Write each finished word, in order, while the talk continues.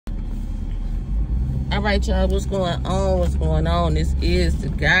All right, y'all, what's going on? What's going on? This is the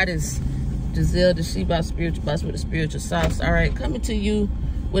goddess JAZZELDA, SHIIBOSS spiritual boss with a spiritual sauce. All right, coming to you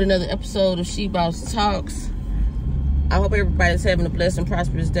with another episode of SHIIBOSS Talks. I hope everybody's having a blessed and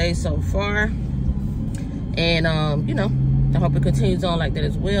prosperous day so far. And, you know, I hope it continues on like that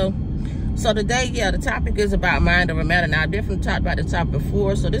as well. So today, yeah, the topic is about mind over matter. Now, I definitely talked about the topic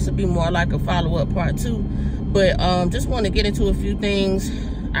before, so this will be more like a follow-up part 2. But just want to get into a few things.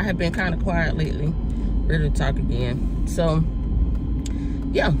 I have been kind of quiet lately. Ready to talk again. So,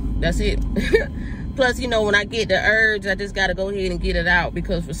 yeah, that's it. Plus, you know, when I get the urge, I just got to go ahead and get it out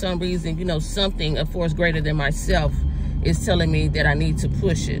because for some reason, you know, something, a force greater than myself is telling me that I need to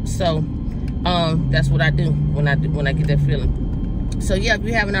push it. So, that's what I do when I get that feeling. So yeah, if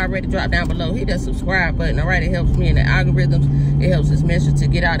you haven't already, drop down below, hit that subscribe button. All right, it helps me in the algorithms. It helps this message to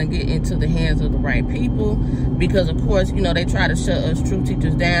get out and get into the hands of the right people, because of course, you know, they try to shut us true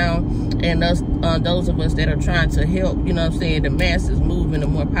teachers down, and us those of us that are trying to help, you know what I'm saying, the masses move in a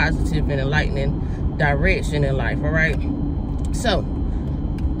more positive and enlightening direction in life. All right, so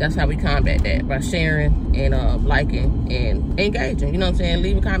that's how we combat that, by sharing and liking and engaging. You know what I'm saying?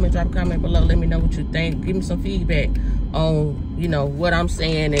 Leave a comment, drop a comment below. Let me know what you think. Give me some feedback on, you know, what I'm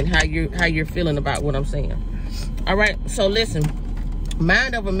saying and how you're feeling about what I'm saying. All right. So listen,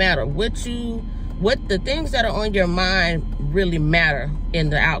 mind over matter. What the things that are on your mind really matter in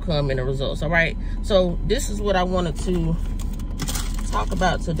the outcome and the results. All right. So this is what I wanted to talk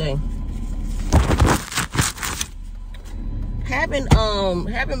about today. Having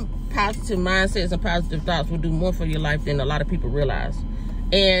positive mindsets and positive thoughts will do more for your life than a lot of people realize.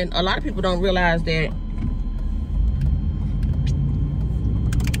 And a lot of people don't realize that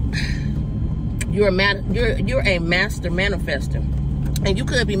you're a master manifester. And you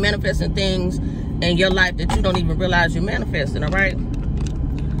could be manifesting things in your life that you don't even realize you're manifesting, all right?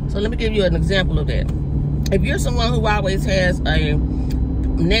 So let me give you an example of that. If you're someone who always has a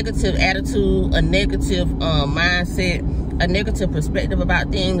negative attitude, a negative mindset, a negative perspective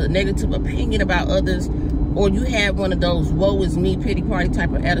about things, a negative opinion about others, or you have one of those woe is me, pity party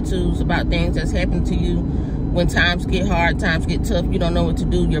type of attitudes about things that's happened to you, when times get hard, times get tough, you don't know what to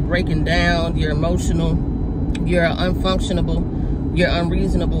do, you're breaking down, you're emotional, you're unfunctionable, you're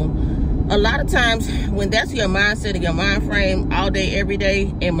unreasonable. A lot of times when that's your mindset and your mind frame all day, every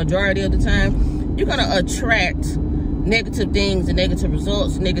day, and majority of the time, you're gonna attract negative things and negative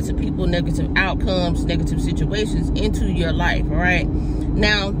results, negative people, negative outcomes, negative situations into your life. All right.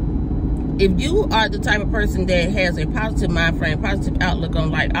 Now, if you are the type of person that has a positive mind frame, positive outlook on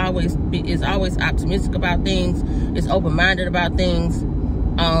life, is always optimistic about things, is open-minded about things,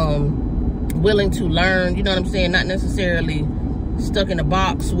 willing to learn, you know what I'm saying, not necessarily stuck in a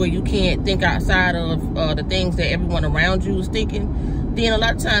box where you can't think outside of the things that everyone around you is thinking, then a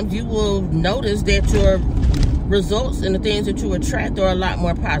lot of times you will notice that your results and the things that you attract are a lot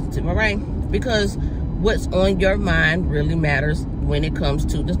more positive. All right, because what's on your mind really matters when it comes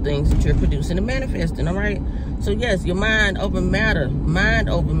to the things that you're producing and manifesting. All right, so yes, your mind over matter, all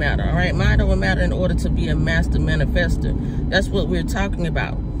right, mind over matter in order to be a master manifester. That's what we're talking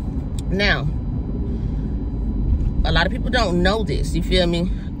about. Now, a lot of people don't know this, you feel me?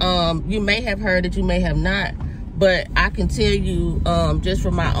 You may have heard it, you may have not, but I can tell you just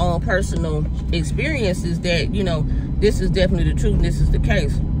from my own personal experiences that, you know, this is definitely the truth and this is the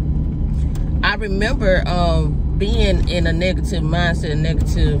case. I remember being in a negative mindset,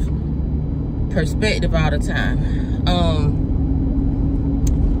 negative perspective all the time.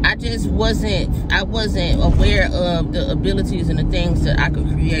 I wasn't aware of the abilities and the things that I could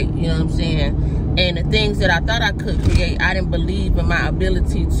create, you know what I'm saying? And the things that I thought I could create, I didn't believe in my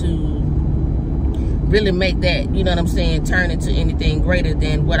ability to really make that, you know what I'm saying, turn into anything greater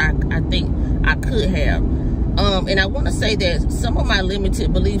than what I think I could have. And I want to say that some of my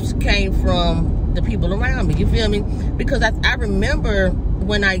limited beliefs came from the people around me, you feel me? Because I remember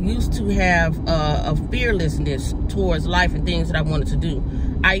when I used to have a fearlessness towards life and things that I wanted to do.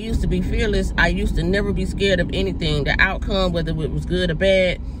 I used to be fearless. I used to never be scared of anything. The outcome, whether it was good or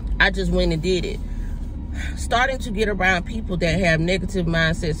bad, I just went and did it. Starting to get around people that have negative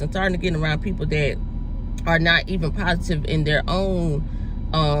mindsets and starting to get around people that are not even positive in their own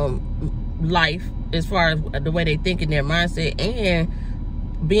life as far as the way they think in their mindset, and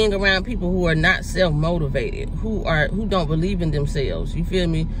being around people who are not self-motivated, who don't believe in themselves, you feel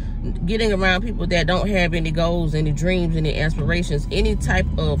me? Getting around people that don't have any goals, any dreams, any aspirations, any type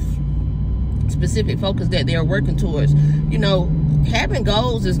of specific focus that they're working towards. You know, having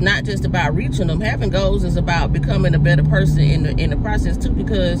goals is not just about reaching them. Having goals is about becoming a better person in the process too,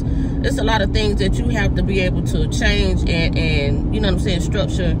 because there's a lot of things that you have to be able to change and you know what I'm saying,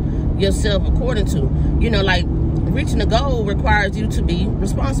 structure yourself according to. You know, like, reaching a goal requires you to be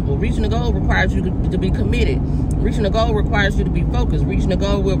responsible. Reaching a goal requires you to be committed. Reaching a goal requires you to be focused. Reaching a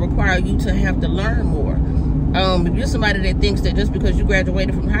goal will require you to have to learn more. If you're somebody that thinks that just because you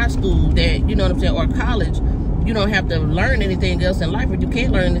graduated from high school, that, you know what I'm saying, or college, you don't have to learn anything else in life, or you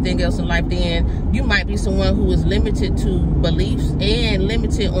can't learn anything else in life, then you might be someone who is limited to beliefs and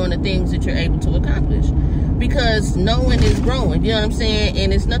limited on the things that you're able to accomplish. Because knowing is growing, you know what I'm saying?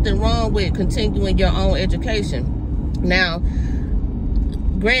 And it's nothing wrong with continuing your own education. Now,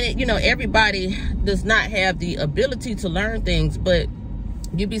 granted, you know, everybody does not have the ability to learn things, but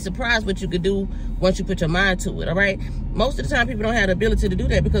you'd be surprised what you could do once you put your mind to it, all right? Most of the time, people don't have the ability to do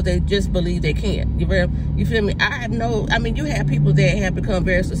that because they just believe they can't. You feel me? You have people that have become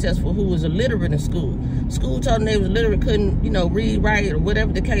very successful who was illiterate in school. School told them they was illiterate, couldn't, you know, read, write, or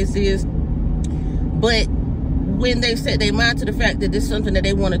whatever the case is. But when they set their mind to the fact that this is something that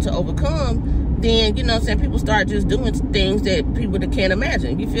they wanted to overcome, then, you know what I'm saying, people start just doing things that people that can't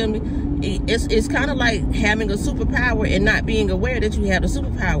imagine. You feel me? It's kind of like having a superpower and not being aware that you have a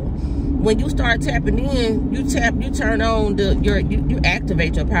superpower. When you start tapping in, you turn on you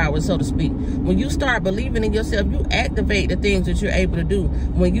activate your power, so to speak. When you start believing in yourself, you activate the things that you're able to do.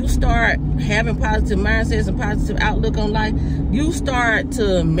 When you start having positive mindsets and positive outlook on life, you start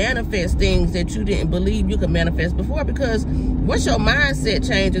to manifest things that you didn't believe you could manifest before, because once your mindset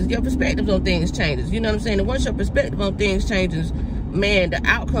changes, your perspective on things changes. You know what I'm saying? And once your perspective on things changes, man, the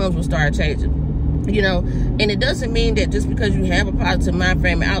outcomes will start changing. You know, and it doesn't mean that just because you have a positive mind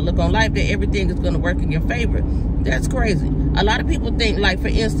frame and outlook on life that everything is going to work in your favor. That's crazy. A lot of people think, like, for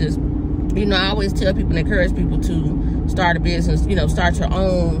instance, you know, I always tell people and encourage people to start a business, you know, start your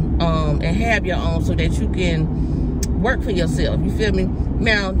own, and have your own, so that you can work for yourself. You feel me?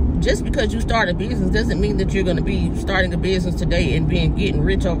 Now, just because you start a business doesn't mean that you're going to be starting a business today and getting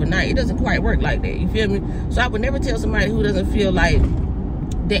rich overnight. It doesn't quite work like that. You feel me? So I would never tell somebody who doesn't feel like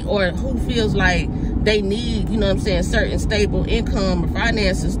that, or who feels like they need, you know what I'm saying, certain stable income or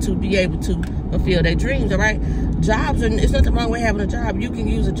finances to be able to fulfill their dreams, all right? Jobs, and it's nothing wrong with having a job. You can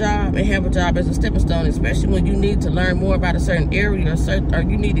use a job and have a job as a stepping stone, especially when you need to learn more about a certain area, or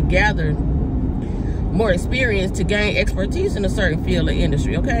you need to gather more experience to gain expertise in a certain field or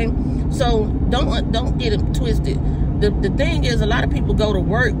industry, okay? So don't get it twisted. The thing is, a lot of people go to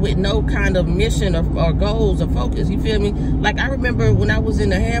work with no kind of mission or goals or focus. You feel me? Like, I remember when I was in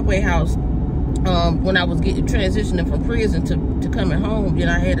the halfway house, when I was transitioning from prison to coming home, you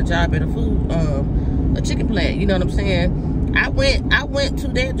know, I had a job at a chicken plant. You know what I'm saying? I went to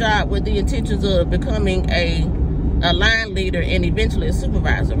that job with the intentions of becoming a line leader and eventually a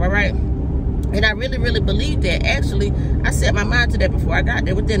supervisor, all right? And I really, really believed that. Actually, I set my mind to that before I got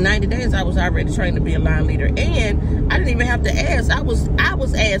there. Within 90 days, I was already trained to be a line leader. And I didn't even have to ask. I was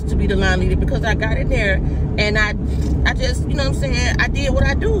asked to be the line leader because I got in there and I just, you know what I'm saying, I did what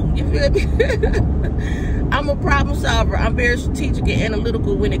I do. You feel me? I'm a problem solver. I'm very strategic and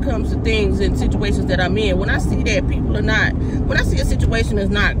analytical when it comes to things and situations that I'm in. When I see that when I see a situation is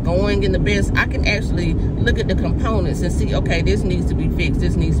not going in the best, I can actually look at the components and see, okay, this needs to be fixed,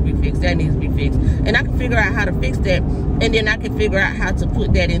 this needs to be fixed, that needs to be fixed. And I can figure out how to fix that, and then I can figure out how to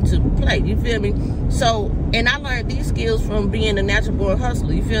put that into play. You feel me? So, and I learned these skills from being a natural born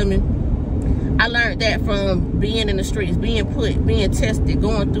hustler. You feel me? I learned that from being in the streets, being tested,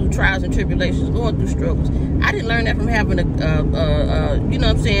 going through trials and tribulations, going through struggles. I didn't learn that from having you know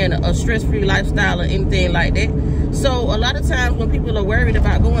what I'm saying, a stress-free lifestyle or anything like that. So a lot of times when people are worried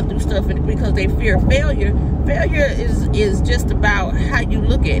about going through stuff because they fear failure, failure is just about how you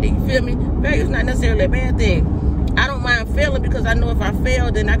look at it. You feel me? Failure is not necessarily a bad thing. I don't mind failing because I know if I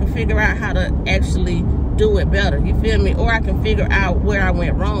fail, then I can figure out how to actually do it better. You feel me? Or I can figure out where I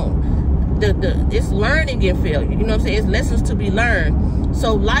went wrong. It's learning in failure. You know what I'm saying? It's lessons to be learned.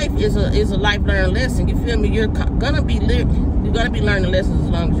 So life is a life learned lesson. You feel me? You're gonna be learning lessons as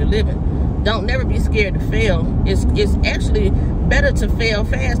long as you're living. Don't never be scared to fail. It's actually better to fail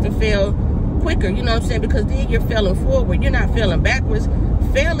fast and fail quicker. You know what I'm saying? Because then you're failing forward. You're not failing backwards.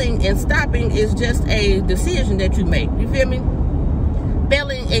 Failing and stopping is just a decision that you make. You feel me?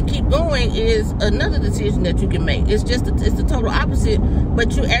 Failing and keep going is another decision that you can make. It's the total opposite,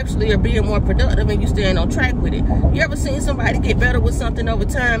 but you actually are being more productive and you're staying on track with it. You ever seen somebody get better with something over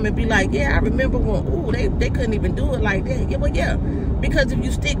time and be like, yeah, I remember when, ooh, they couldn't even do it like that. Yeah, well, yeah, because if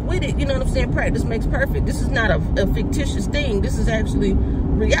you stick with it, you know what I'm saying, practice makes perfect. This is not a fictitious thing. This is actually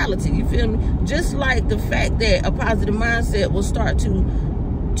reality, you feel me? Just like the fact that a positive mindset will start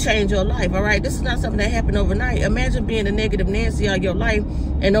to change your life, all right? This is not something that happened overnight. Imagine being a negative Nancy all your life,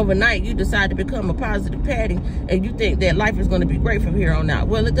 and overnight you decide to become a positive Patty, and you think that life is going to be great from here on out.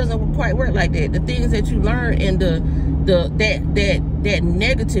 Well, it doesn't quite work like that. The things that you learn and that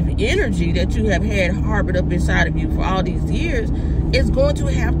negative energy that you have had harbored up inside of you for all these years is going to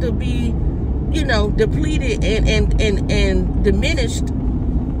have to be, you know, depleted and diminished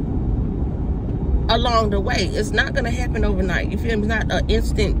along the way. It's not going to happen overnight. You feel me? It's not an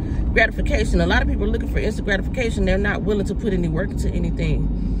instant gratification. A lot of people are looking for instant gratification. They're not willing to put any work into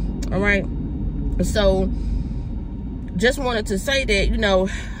anything. All right. So just wanted to say that, you know,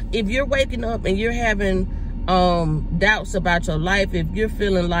 if you're waking up and you're having doubts about your life, if you're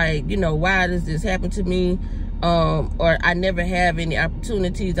feeling like, you know, why does this happen to me? Or I never have any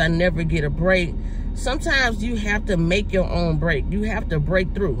opportunities, I never get a break. Sometimes you have to make your own break. You have to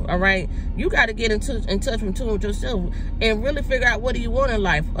break through, all right? You got to get in touch and tune with yourself and really figure out, what do you want in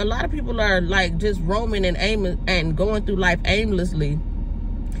life? A lot of people are like just roaming and aiming and going through life aimlessly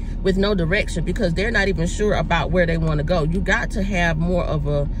with no direction, because they're not even sure about where they want to go. You got to have more of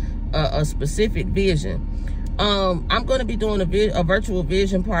a specific vision. I'm going to be doing a virtual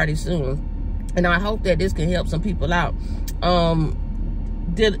vision party soon, and I hope that this can help some people out.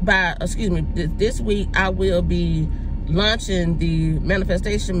 This week I will be launching the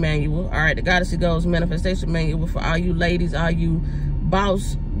manifestation manual. All right, the Goddess Goals manifestation manual for all you ladies, all you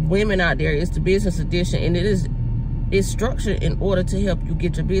boss women out there. It's the business edition, and it's structured in order to help you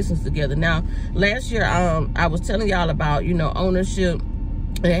get your business together. Now, last year I was telling y'all about, you know, ownership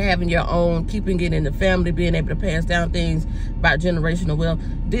and having your own, keeping it in the family, being able to pass down things, about generational wealth.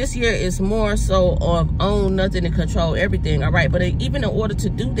 This year is more so of own nothing and control everything, all right? But even in order to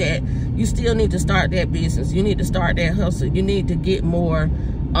do that, you still need to start that business. You need to start that hustle. You need to get more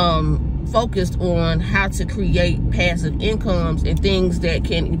focused on how to create passive incomes and things that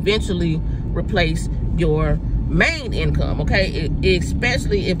can eventually replace your main income, okay?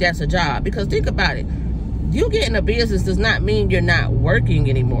 Especially if that's a job. Because think about it. You getting a business does not mean you're not working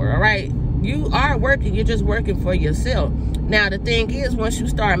anymore, all right? You are working, you're just working for yourself. Now, the thing is, once you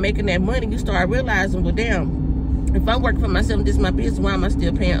start making that money, you start realizing, well, damn, if I'm working for myself and this is my business, why am I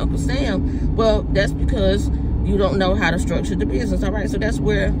still paying Uncle Sam? Well, that's because you don't know how to structure the business, all right? So that's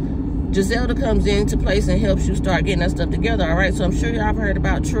where JAZZELDA comes into place and helps you start getting that stuff together, all right? So I'm sure y'all have heard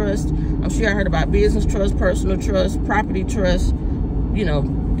about trust. I'm sure y'all heard about business trust, personal trust, property trust, you know,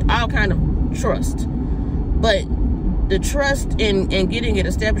 all kind of trust. But the trust in getting it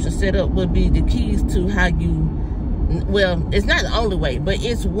established and set up would be the keys to how you, well, it's not the only way, but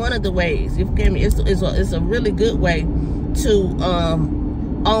it's one of the ways. You get me? It's a really good way to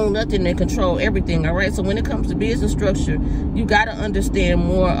own nothing and control everything, all right? So when it comes to business structure, you got to understand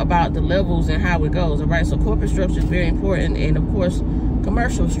more about the levels and how it goes, all right? So corporate structure is very important, and of course,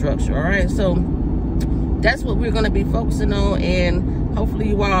 commercial structure, all right? So that's what we're going to be focusing on, and hopefully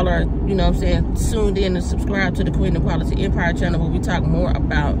you all are, you know what I'm saying, tuned in and subscribe to the Queen of Quality Empire channel, where we talk more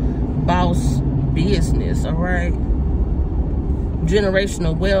about boss business, all right?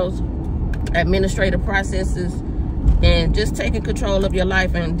 Generational wealth, administrative processes, and just taking control of your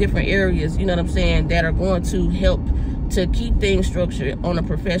life in different areas, you know what I'm saying, that are going to help to keep things structured on a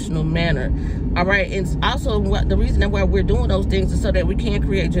professional manner, all right? And also, the reason why we're doing those things is so that we can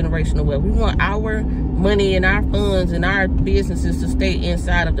create generational wealth. We want our money and our funds and our businesses to stay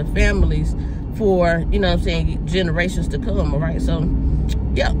inside of the families for, you know what I'm saying, generations to come, all right? So,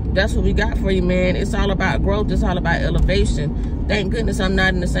 yeah, that's what we got for you, man. It's all about growth. It's all about elevation. Thank goodness I'm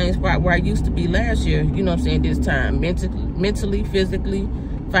not in the same spot where I used to be last year, you know what I'm saying, this time. Mentally, physically,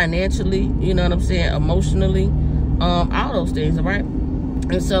 financially, you know what I'm saying, emotionally, all those things, all right?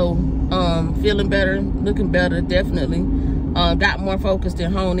 And so, feeling better, looking better, definitely. Got more focused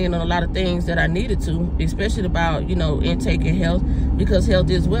and honed in on a lot of things that I needed to, especially about, you know, intake and health, because health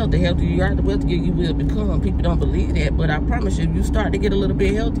is wealth. The healthier you are, the wealthier you will become. People don't believe that, but I promise you, if you start to get a little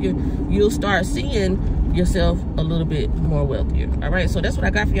bit healthier, you'll start seeing yourself a little bit more wealthier, all right? So that's what I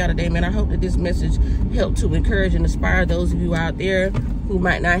got for y'all today, man. I hope that this message helped to encourage and inspire those of you out there who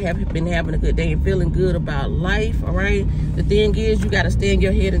might not have been having a good day and feeling good about life, all right? The thing is, you got to stay in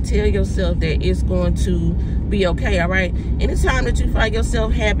your head and tell yourself that it's going to be okay, all right? Anytime that you find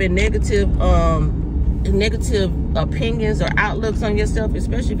yourself having negative opinions or outlooks on yourself,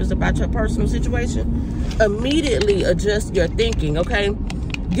 especially if it's about your personal situation, immediately adjust your thinking, okay?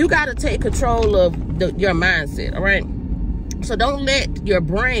 You got to take control of your mindset, all right? So don't let your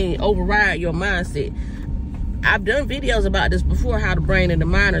brain override your mindset. I've done videos about this before, how the brain and the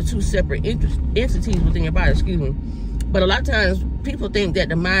mind are two separate entities within your body, excuse me. But a lot of times people think that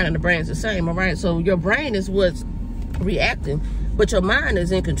the mind and the brain is the same, all right? So your brain is what's reacting, but your mind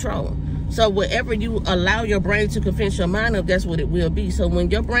is in control. So whatever you allow your brain to convince your mind of, that's what it will be. So when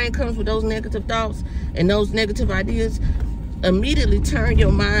your brain comes with those negative thoughts and those negative ideas, immediately turn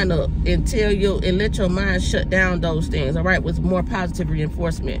your mind up and let your mind shut down those things, all right, with more positive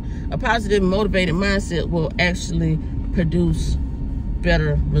reinforcement. A positive, motivated mindset will actually produce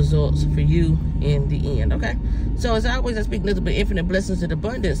better results for you in the end, okay? So as always, I speak nothing but infinite blessings and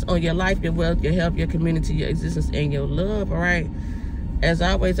abundance on your life, your wealth, your health, your community, your existence, and your love, all right? As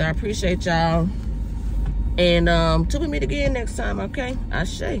always, I appreciate y'all. And till we meet again next time, okay?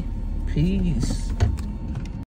 Ashe. Peace.